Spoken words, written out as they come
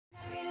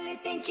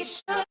think you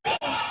should be.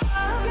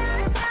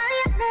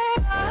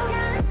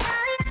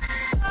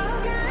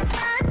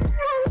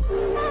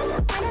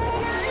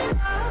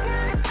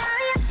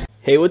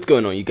 Hey, what's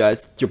going on, you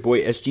guys? It's your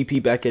boy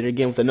SGP back at it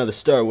again with another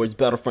Star Wars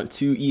Battlefront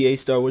 2 EA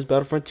Star Wars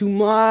Battlefront 2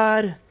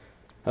 mod.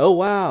 Oh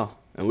wow!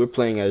 And we're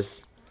playing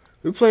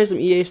some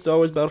EA Star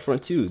Wars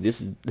Battlefront 2.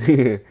 This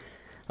is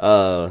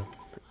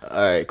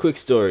alright, quick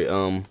story.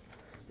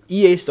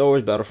 EA Star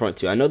Wars Battlefront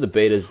 2. I know the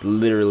beta is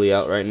literally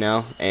out right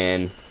now,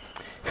 and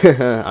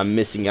I'm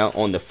missing out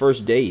on the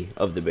first day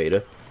of the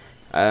beta.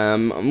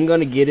 I'm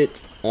gonna get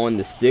it on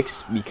the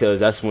 6th because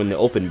that's when the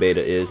open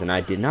beta is, and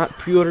I did not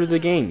pre-order the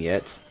game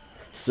yet.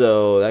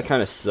 So that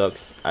kind of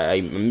sucks.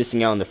 I'm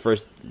missing out on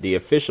the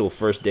official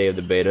first day of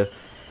the beta,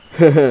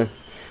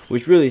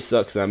 which really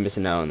sucks that I'm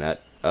missing out on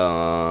that.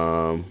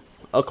 Oh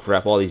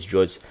crap, all these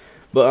droids.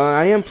 But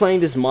I am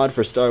playing this mod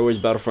for Star Wars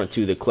Battlefront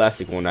 2, the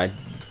classic one.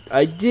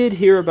 I did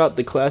hear about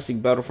the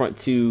classic Battlefront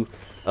 2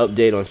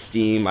 update on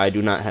Steam. I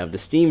do not have the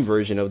Steam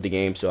version of the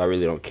game, so I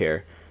really don't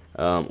care.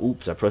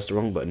 Oops, I pressed the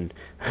wrong button.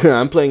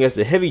 I'm playing as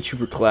the Heavy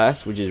Trooper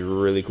class, which is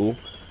really cool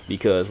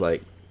because,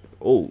 like,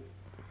 oh.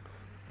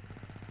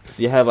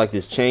 So you have like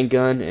this chain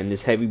gun and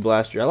this heavy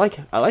blaster. I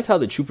like how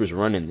the troopers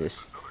run in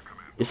this.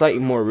 It's like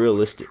more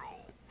realistic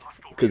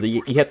because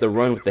you have to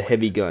run with the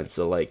heavy gun.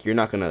 So like you're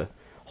not gonna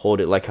hold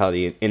it like how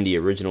in the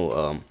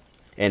original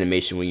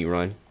animation when you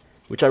run,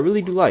 which I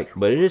really do like.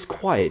 But it is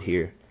quiet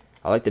here.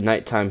 I like the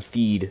nighttime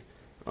feed.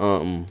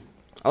 I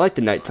like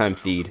the nighttime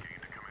feed,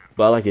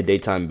 but I like the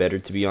daytime better,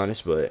 to be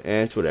honest. But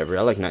it's whatever.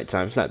 I like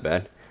nighttime. It's not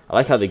bad. I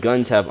like how the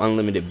guns have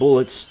unlimited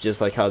bullets, just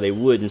like how they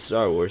would in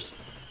Star Wars.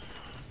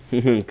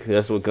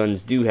 That's what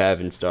guns do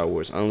have in Star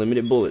Wars,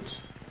 unlimited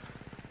bullets.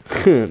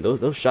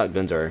 those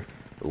shotguns are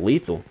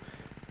lethal.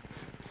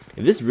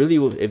 If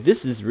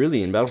this is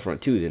really in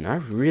Battlefront 2, then I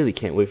really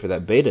can't wait for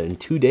that beta in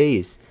 2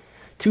 days.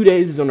 2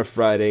 days is on a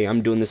Friday.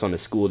 I'm doing this on a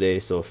school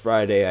day, so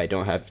Friday I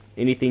don't have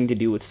anything to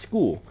do with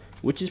school,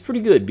 which is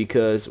pretty good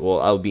because,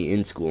 well, I'll be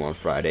in school on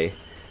Friday,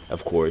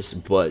 of course,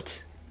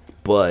 but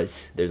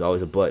there's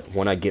always a but.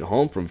 When I get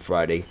home from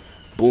Friday,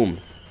 boom,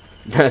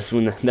 that's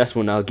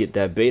when I'll get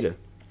that beta.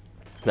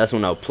 That's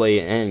when I'll play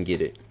it and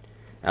get it.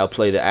 I'll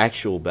play the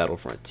actual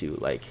Battlefront 2.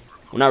 Like,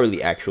 well, not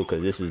really actual,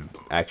 because this is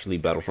actually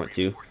Battlefront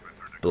 2.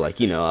 But, like,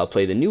 you know, I'll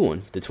play the new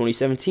one, the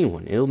 2017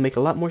 one. It'll make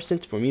a lot more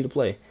sense for me to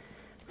play.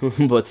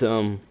 But,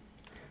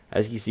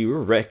 as you can see,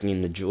 we're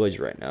wrecking the droids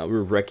right now.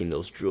 We're wrecking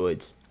those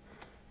droids.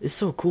 It's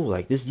so cool.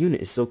 Like, this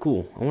unit is so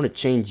cool. I want to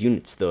change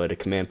units, though, at a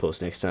command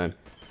post next time.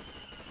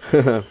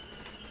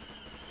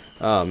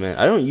 Oh, man.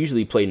 I don't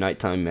usually play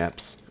nighttime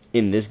maps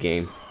in this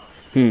game.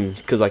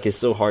 Because, like, it's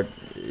so hard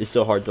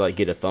to, like,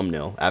 get a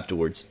thumbnail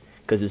afterwards.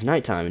 Because it's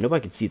nighttime and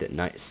nobody can see that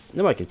night.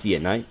 Nobody can see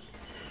at night.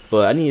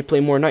 But I need to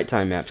play more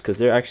nighttime maps because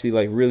they're actually,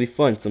 like, really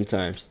fun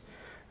sometimes.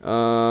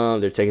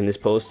 They're taking this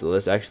post, so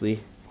let's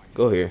actually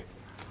go here.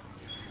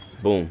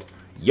 Boom.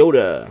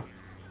 Yoda!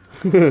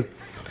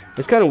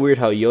 It's kind of weird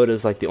how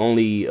Yoda's, like, the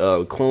only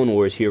Clone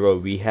Wars hero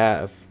we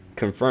have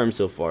confirmed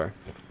so far.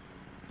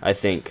 I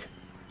think.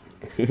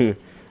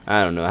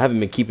 I don't know. I haven't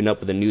been keeping up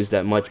with the news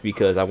that much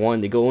because I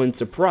wanted to go in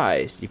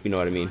surprised, if you know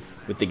what I mean,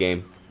 with the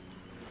game.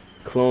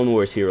 Clone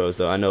Wars heroes,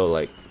 though, I know,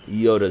 like,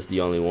 Yoda's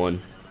the only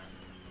one.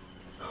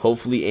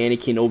 Hopefully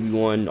Anakin,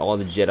 Obi-Wan, all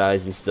the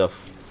Jedis and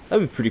stuff.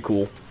 That'd be pretty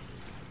cool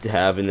to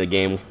have in the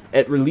game.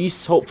 At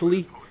release,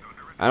 hopefully.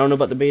 I don't know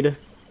about the beta.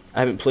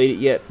 I haven't played it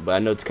yet, but I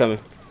know it's coming.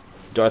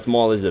 Darth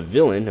Maul is a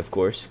villain, of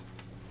course.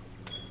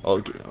 Oh,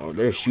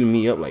 they're shooting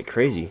me up like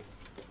crazy.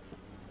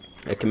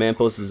 That command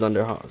post is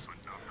under house.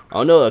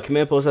 Oh no, a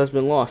command post has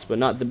been lost, but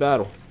not the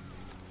battle.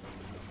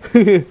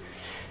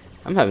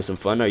 I'm having some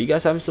fun. Are you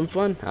guys having some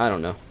fun? I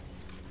don't know.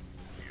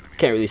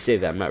 Can't really say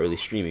that. I'm not really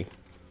streaming.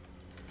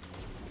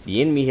 The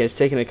enemy has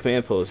taken a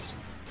command post.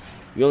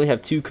 We only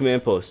have 2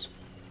 command posts.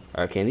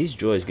 Alright, can these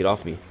droids get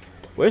off me?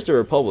 Where's the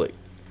Republic?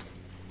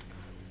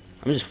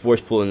 I'm just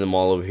force pulling them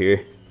all over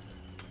here.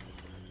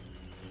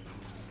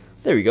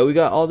 There we go. We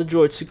got all the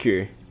droids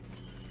secure.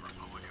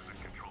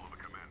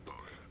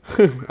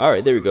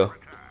 Alright, there we go.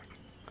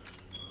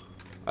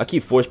 I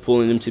keep force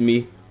pulling them to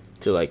me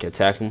to, like,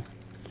 attack them.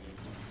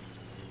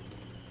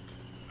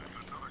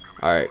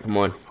 Alright, come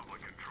on.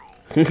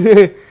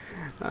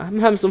 I'm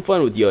having some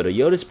fun with Yoda.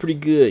 Yoda's pretty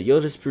good.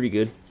 Yoda's pretty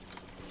good.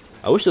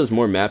 I wish there was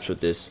more maps with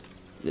this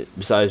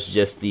besides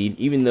just the,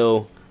 even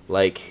though,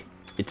 like,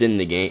 it's in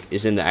the game,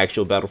 it's in the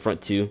actual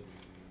Battlefront 2.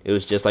 It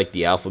was just like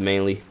the alpha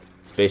mainly.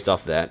 It's based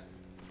off that.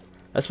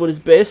 That's what it's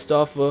based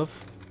off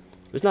of.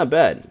 It's not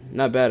bad.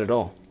 Not bad at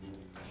all.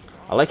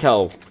 I like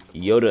how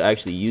Yoda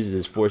actually uses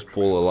his force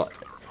pull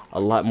a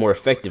lot more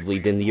effectively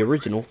than the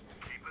original,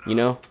 you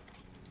know.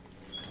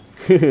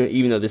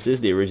 Even though this is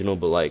the original,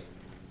 but like,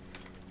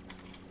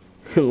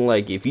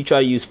 like if you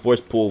try to use force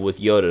pull with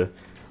Yoda,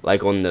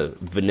 like on the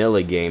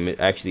vanilla game, it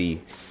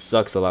actually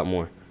sucks a lot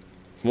more.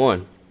 Come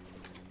on.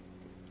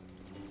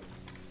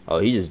 Oh,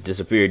 he just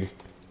disappeared.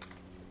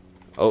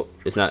 Oh,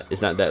 it's not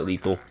that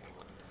lethal.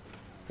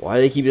 Why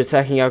do they keep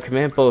attacking our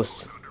command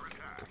post?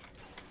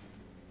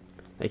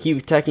 I keep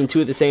attacking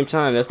two at the same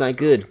time. That's not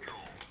good.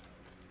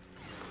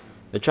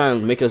 They're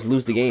trying to make us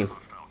lose the game.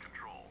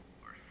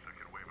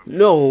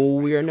 No,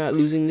 we are not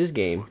losing this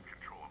game.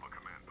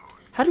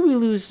 How do we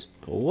lose?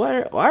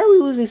 Why are we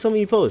losing so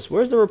many posts?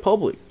 Where's the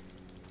Republic?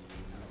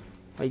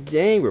 Like,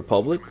 dang,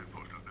 Republic.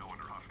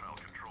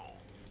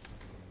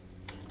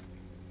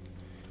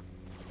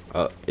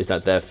 It's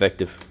not that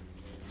effective.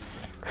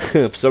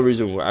 For some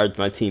reason,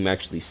 my team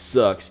actually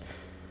sucks.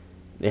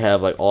 They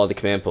have like all the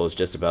command posts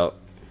just about.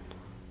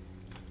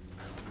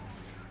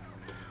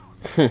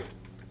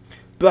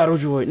 Battle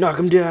droid, knock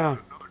him down.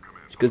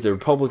 It's because the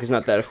Republic is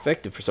not that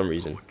effective for some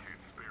reason.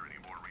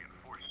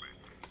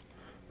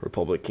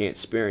 Republic can't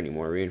spare any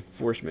more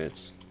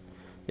reinforcements.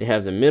 They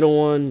have the middle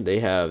one. They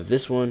have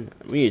this one.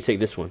 We need to take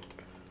this one.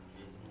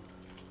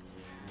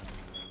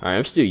 Alright,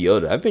 I'm still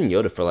Yoda. I've been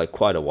Yoda for like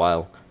quite a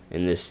while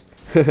in this.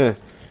 I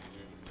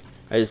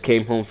just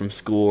came home from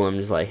school. I'm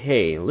just like,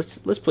 hey, let's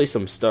play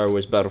some Star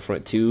Wars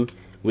Battlefront 2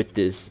 with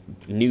this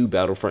new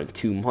Battlefront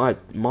 2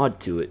 mod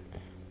to it.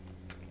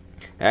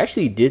 I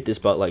actually did this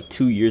about like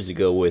 2 years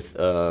ago with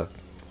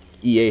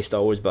EA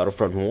Star Wars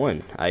Battlefront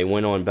 1. I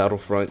went on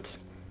Battlefront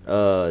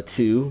 2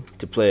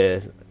 to play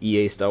a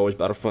EA Star Wars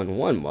Battlefront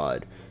 1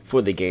 mod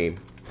for the game.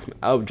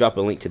 I'll drop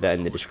a link to that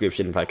in the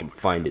description if I can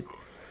find it.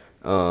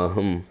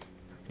 But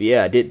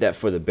yeah, I did that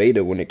for the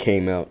beta when it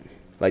came out.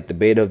 Like the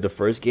beta of the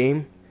first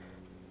game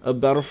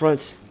of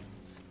Battlefront.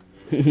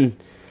 I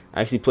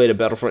actually played a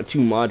Battlefront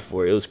 2 mod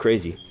for it. It was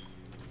crazy.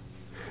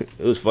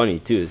 It was funny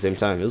too at the same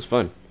time. It was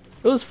fun.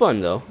 It was fun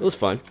though. It was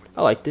fun.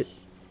 I liked it.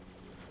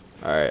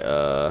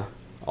 Alright,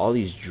 all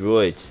these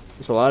droids.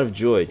 There's a lot of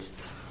droids.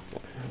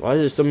 Why are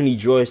there so many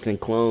droids and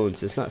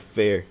clones? It's not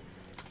fair.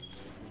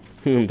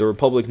 The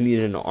Republic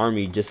needed an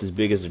army just as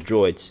big as the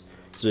droids,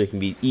 so it can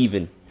be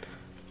even.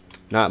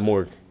 Not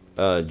more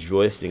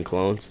droids than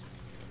clones.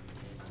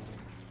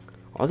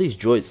 All these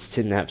droids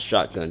tend to have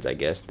shotguns, I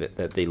guess,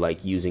 that they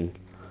like using.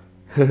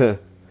 Alright,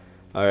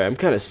 I'm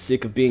kind of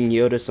sick of being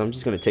Yoda, so I'm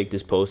just going to take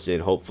this post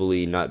and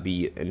hopefully not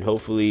be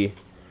Yoda.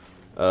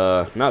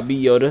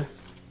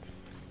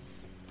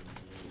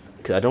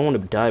 Because I don't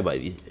want to die by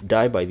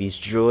these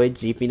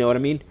droids, if you know what I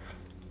mean.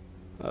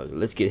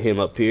 Let's get him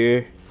up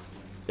here.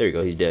 There you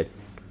go, he's dead.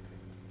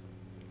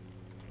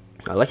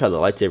 I like how the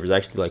lightsaber is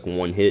actually like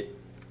one hit.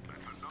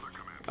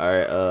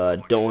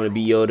 Alright, don't want to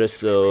be Yoda,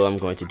 so I'm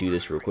going to do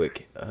this real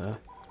quick.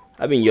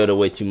 I've been Yoda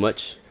way too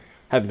much.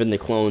 Haven't been the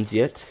clones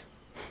yet.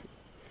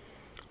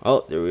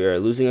 Oh, there we are,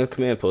 losing a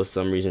command post for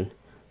some reason.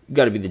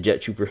 Gotta be the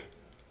jet trooper.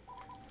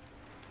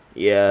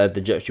 Yeah, the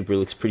jet trooper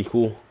looks pretty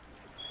cool.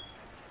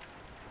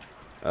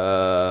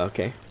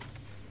 Okay.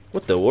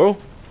 What the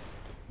world?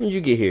 When did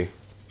you get here?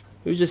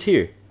 He was just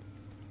here.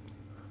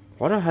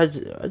 Why don't I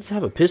just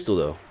have a pistol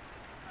though?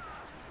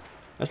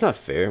 That's not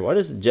fair. Why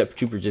does the jet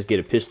trooper just get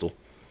a pistol?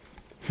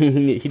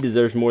 He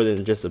deserves more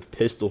than just a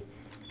pistol.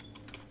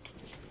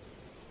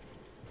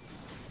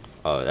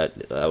 Oh,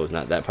 that was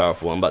not that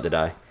powerful. I'm about to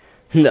die.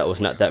 That was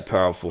not that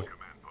powerful.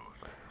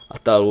 I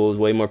thought it was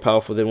way more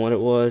powerful than what it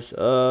was.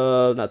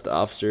 Not the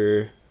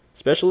officer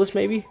specialist,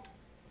 maybe?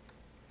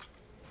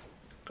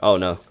 Oh,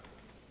 no.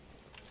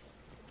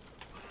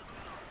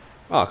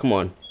 Oh, come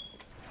on.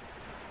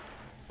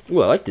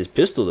 Ooh, I like this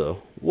pistol,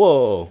 though.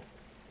 Whoa.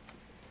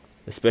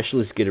 The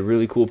specialists get a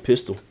really cool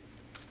pistol.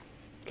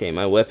 Okay,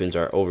 my weapons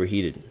are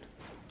overheated.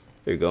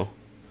 There you go.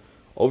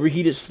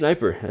 Overheated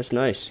sniper. That's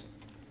nice.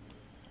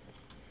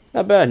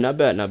 Not bad, not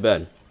bad, not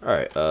bad.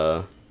 Alright,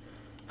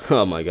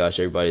 oh my gosh,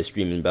 everybody's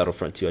streaming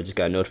Battlefront 2. I just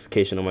got a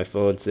notification on my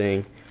phone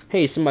saying,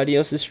 hey, somebody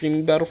else is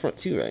streaming Battlefront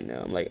 2 right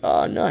now. I'm like,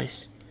 ah,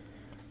 nice.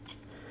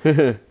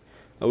 I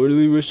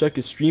really wish I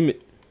could stream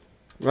it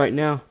right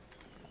now.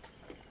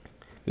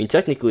 I mean,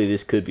 technically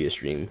this could be a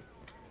stream.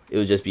 It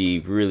would just be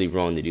really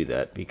wrong to do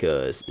that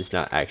because it's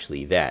not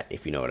actually that,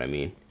 if you know what I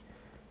mean.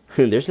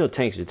 There's no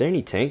tanks. Is there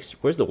any tanks?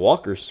 Where's the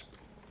walkers?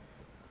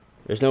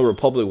 There's no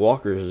Republic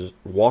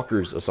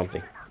walkers or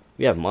something.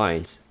 We have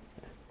mines.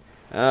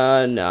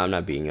 No, I'm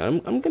not being.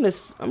 I'm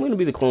gonna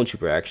be the clone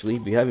trooper actually.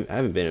 I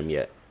haven't been him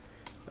yet.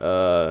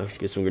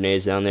 Get some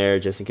grenades down there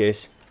just in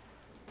case.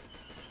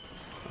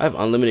 I have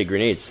unlimited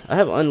grenades. I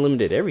have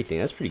unlimited everything.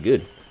 That's pretty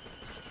good.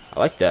 I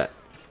like that.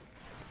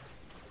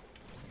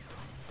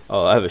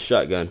 Oh, I have a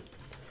shotgun.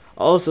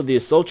 Also, the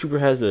assault trooper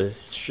has a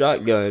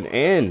shotgun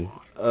and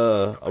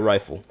a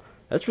rifle.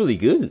 That's really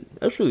good.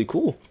 That's really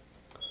cool.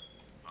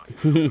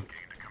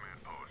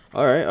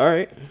 Alright,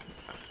 alright.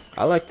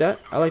 I like that.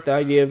 I like the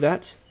idea of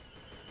that.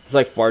 It's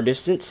like far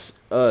distance.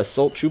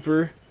 Assault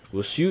trooper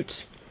will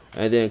shoot,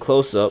 and then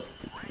close up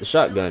the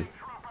shotgun.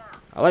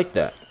 I like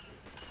that.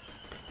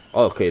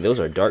 Oh, okay, those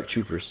are dark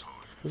troopers.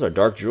 Those are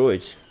dark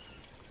droids.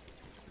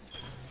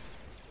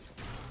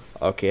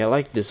 Okay, I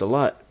like this a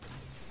lot.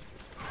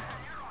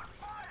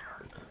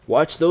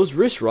 Watch those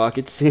wrist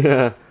rockets.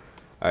 Alright,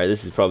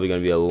 this is probably going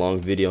to be a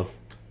long video.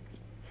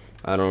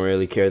 I don't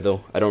really care,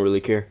 though. I don't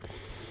really care.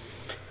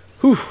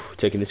 Whew,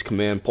 taking this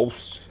command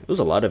post. It was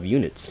a lot of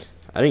units.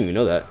 I didn't even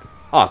know that.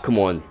 Ah, come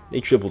on.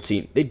 They triple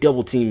team. They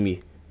double team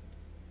me.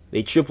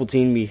 They triple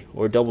team me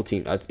or double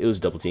team. It was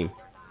double team.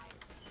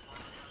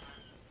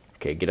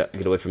 Okay, get up,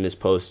 get away from this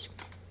post.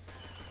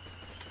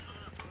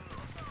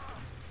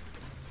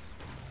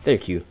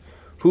 Thank you.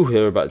 Whew, they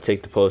were about to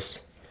take the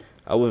post.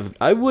 I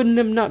wouldn't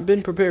have not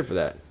been prepared for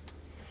that.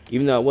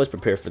 Even though I was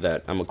prepared for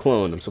that. I'm a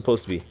clone. I'm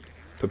supposed to be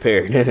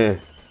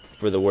prepared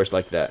for the worst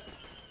like that.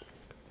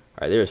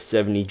 Alright, there's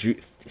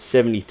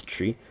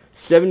 73.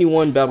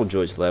 71 battle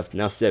droids left.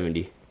 Now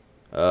 70.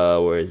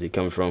 Where is it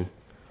coming from?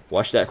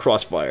 Watch that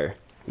crossfire.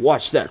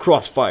 Watch that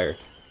crossfire.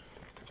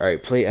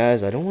 Alright, play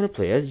as... I don't want to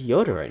play as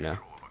Yoda right now.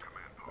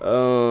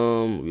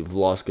 We've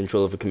lost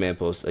control of a command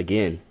post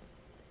again.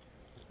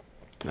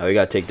 Oh, we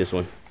gotta take this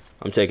one.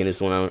 I'm taking this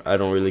one. I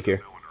don't really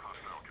care.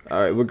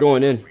 Alright, we're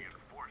going in.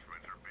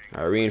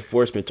 Our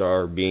reinforcements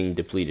are being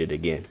depleted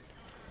again.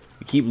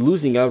 We keep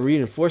losing our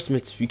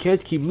reinforcements. We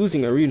can't keep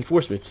losing our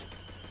reinforcements.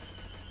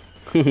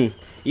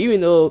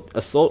 Even though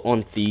Assault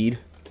on Theed,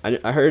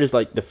 I heard it's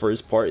like the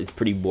first part is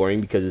pretty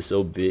boring because it's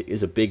so big.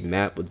 It's a big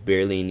map with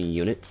barely any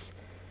units.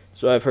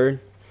 So I've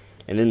heard.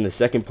 And then the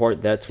second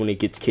part, that's when it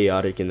gets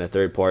chaotic, and the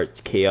third part,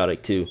 it's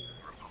chaotic too.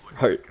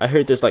 I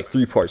heard there's like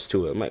 3 parts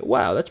to it. I'm like,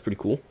 wow, that's pretty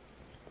cool.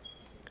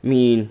 I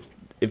mean,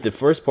 if the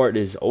first part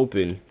is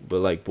open but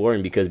like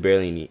boring because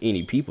barely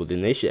any people,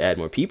 then they should add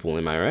more people.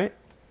 Am I right?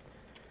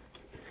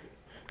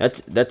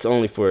 That's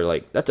only for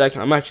like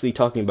I'm actually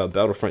talking about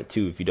Battlefront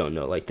 2 if you don't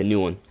know, like the new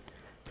one,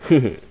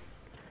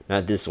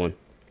 not this one,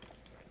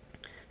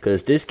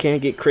 because this can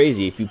get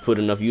crazy if you put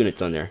enough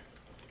units on there.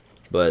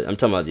 But I'm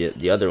talking about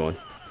the other one.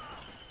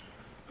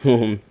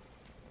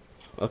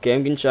 Okay,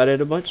 I'm getting shot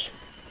at a bunch.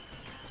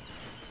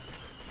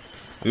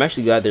 I'm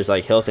actually glad there's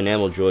like health and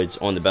ammo droids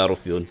on the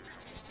battlefield.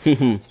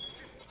 To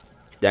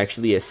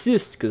actually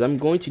assist, because I'm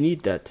going to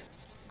need that.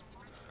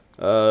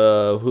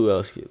 Who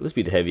else? Let's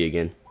be the heavy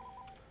again.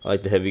 I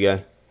like the heavy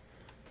guy.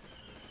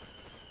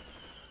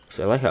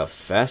 So I like how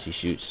fast he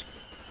shoots.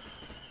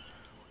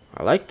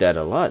 I like that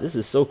a lot. This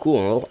is so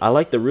cool. I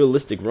like the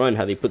realistic run,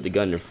 how they put the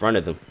gun in front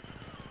of them.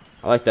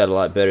 I like that a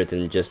lot better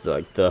than just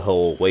like the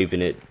whole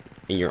waving it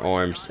in your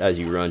arms as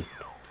you run.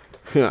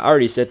 I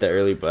already said that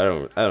earlier, but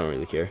I don't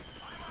really care.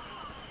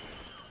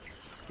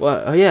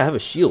 Well, oh yeah, I have a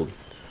shield.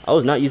 I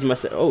was not using my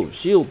set. Oh,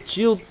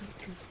 shield.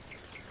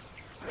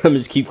 I'm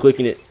just keep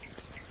clicking it.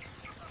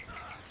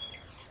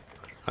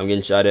 I'm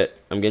getting shot at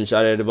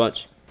a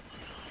bunch.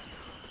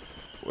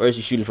 Where is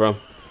he shooting from?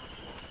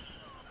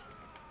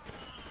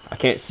 I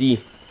can't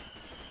see.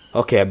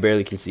 Okay, I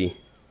barely can see.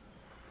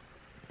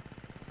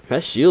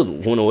 That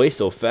shield went away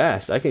so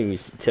fast. I can't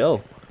even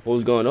tell what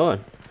was going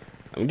on.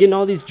 I'm getting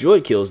all these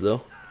droid kills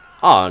though.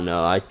 Oh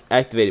no, I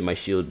activated my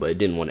shield, but it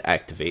didn't want to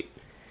activate.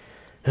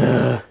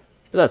 But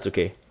that's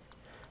okay.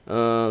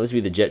 Let's be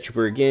the jet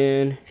trooper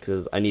again,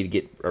 because I need to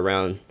get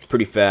around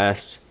pretty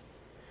fast.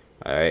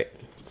 Alright.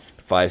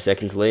 5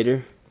 seconds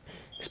later,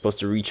 it's supposed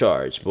to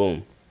recharge.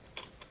 Boom.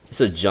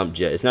 It's a jump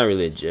jet. It's not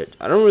really a jet.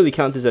 I don't really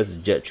count this as a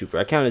jet trooper.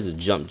 I count it as a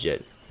jump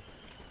jet.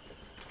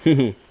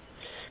 Come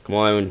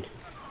on.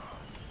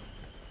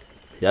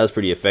 That was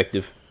pretty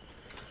effective.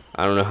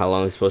 I don't know how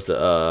long it's supposed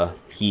to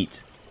heat.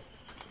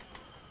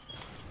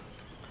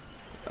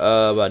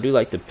 But I do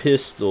like the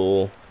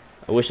pistol.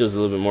 I wish it was a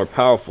little bit more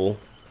powerful.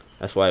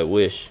 That's why I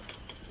wish.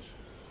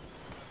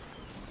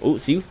 Oh,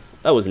 see?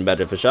 That wasn't bad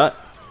of a shot.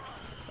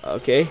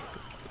 Okay.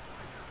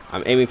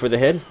 I'm aiming for the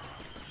head.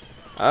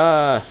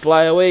 Ah,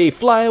 fly away,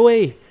 fly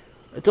away.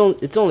 It's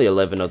only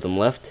 11 of them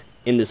left.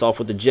 End this off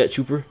with the jet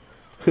trooper.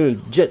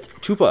 Jet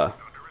trooper.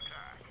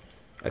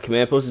 A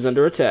command post is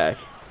under attack.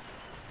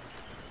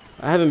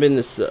 I haven't been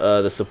this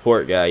the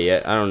support guy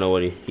yet. I don't know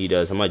what he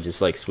does. I might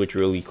just like switch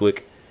really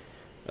quick.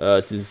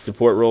 It's his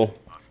support role.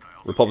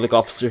 Republic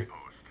officer.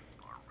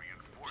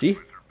 See?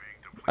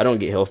 I don't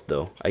get health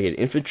though. I get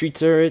infantry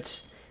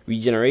turrets,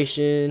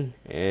 regeneration,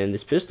 and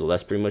this pistol.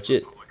 That's pretty much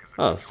it.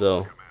 Oh,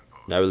 so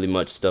not really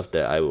much stuff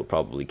that I will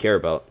probably care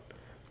about.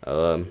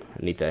 I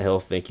need that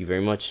health. Thank you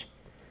very much.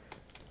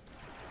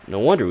 No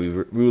wonder we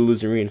were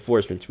losing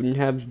reinforcements. We didn't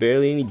have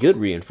barely any good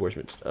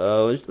reinforcements.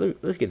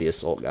 Let's get the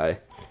assault guy.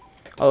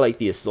 I like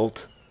the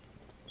assault.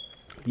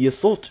 The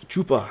assault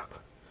trooper.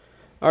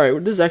 Alright,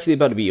 well, this is actually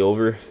about to be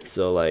over.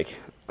 So, like,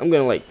 I'm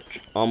gonna, like,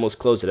 almost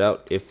close it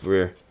out if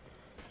we're...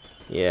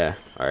 Yeah.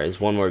 Alright, there's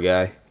one more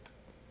guy.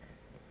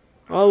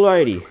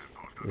 Alrighty.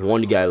 There's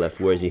one guy left.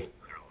 Where is he?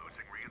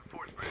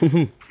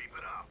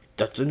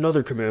 That's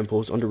another command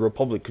post under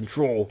Republic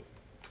control.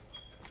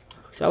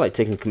 I like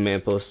taking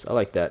command posts. I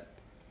like that.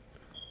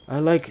 I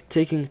like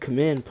taking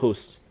command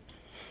posts.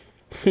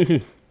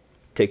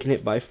 Taking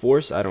it by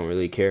force? I don't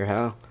really care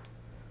how.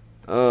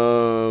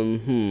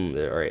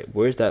 Alright,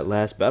 where's that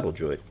last battle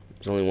droid?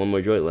 There's only one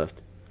more droid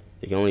left.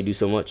 They can only do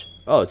so much.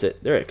 Oh, it's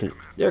it. They're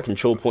at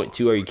control point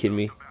 2. Are you kidding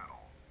me?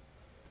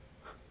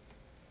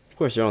 Of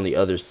course, they're on the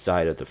other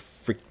side of the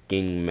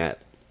freaking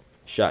map.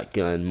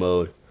 Shotgun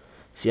mode.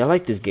 See, I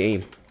like this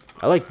game.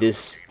 I like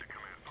this.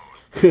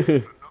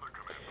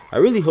 I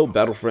really hope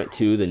Battlefront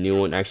 2, the new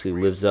one, actually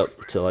lives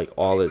up to like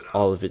all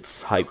of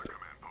its hype.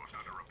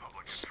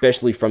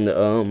 Especially from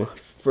the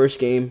first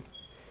game.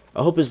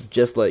 I hope it's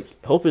just like,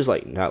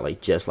 not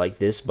like just like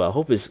this, but I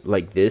hope it's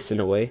like this in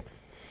a way,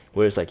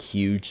 where it's like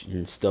huge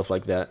and stuff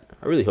like that.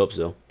 I really hope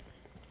so,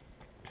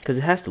 because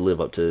it has to live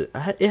up to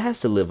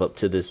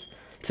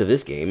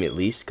this game at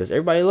least, because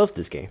everybody loves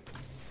this game.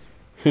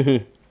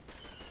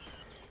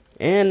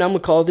 And I'm gonna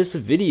call this a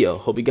video.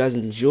 Hope you guys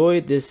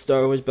enjoyed this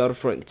Star Wars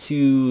Battlefront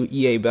 2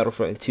 EA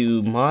Battlefront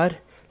 2 mod.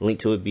 Link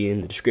to it be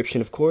in the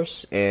description, of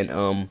course.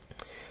 And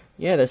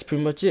yeah, that's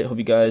pretty much it. Hope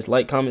you guys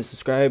like, comment,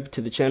 subscribe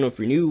to the channel if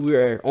you're new. We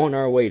are on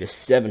our way to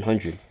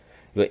 700.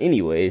 But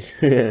anyways,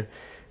 and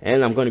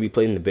I'm going to be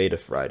playing the beta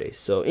Friday.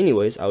 So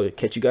anyways, I will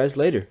catch you guys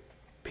later.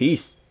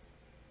 Peace.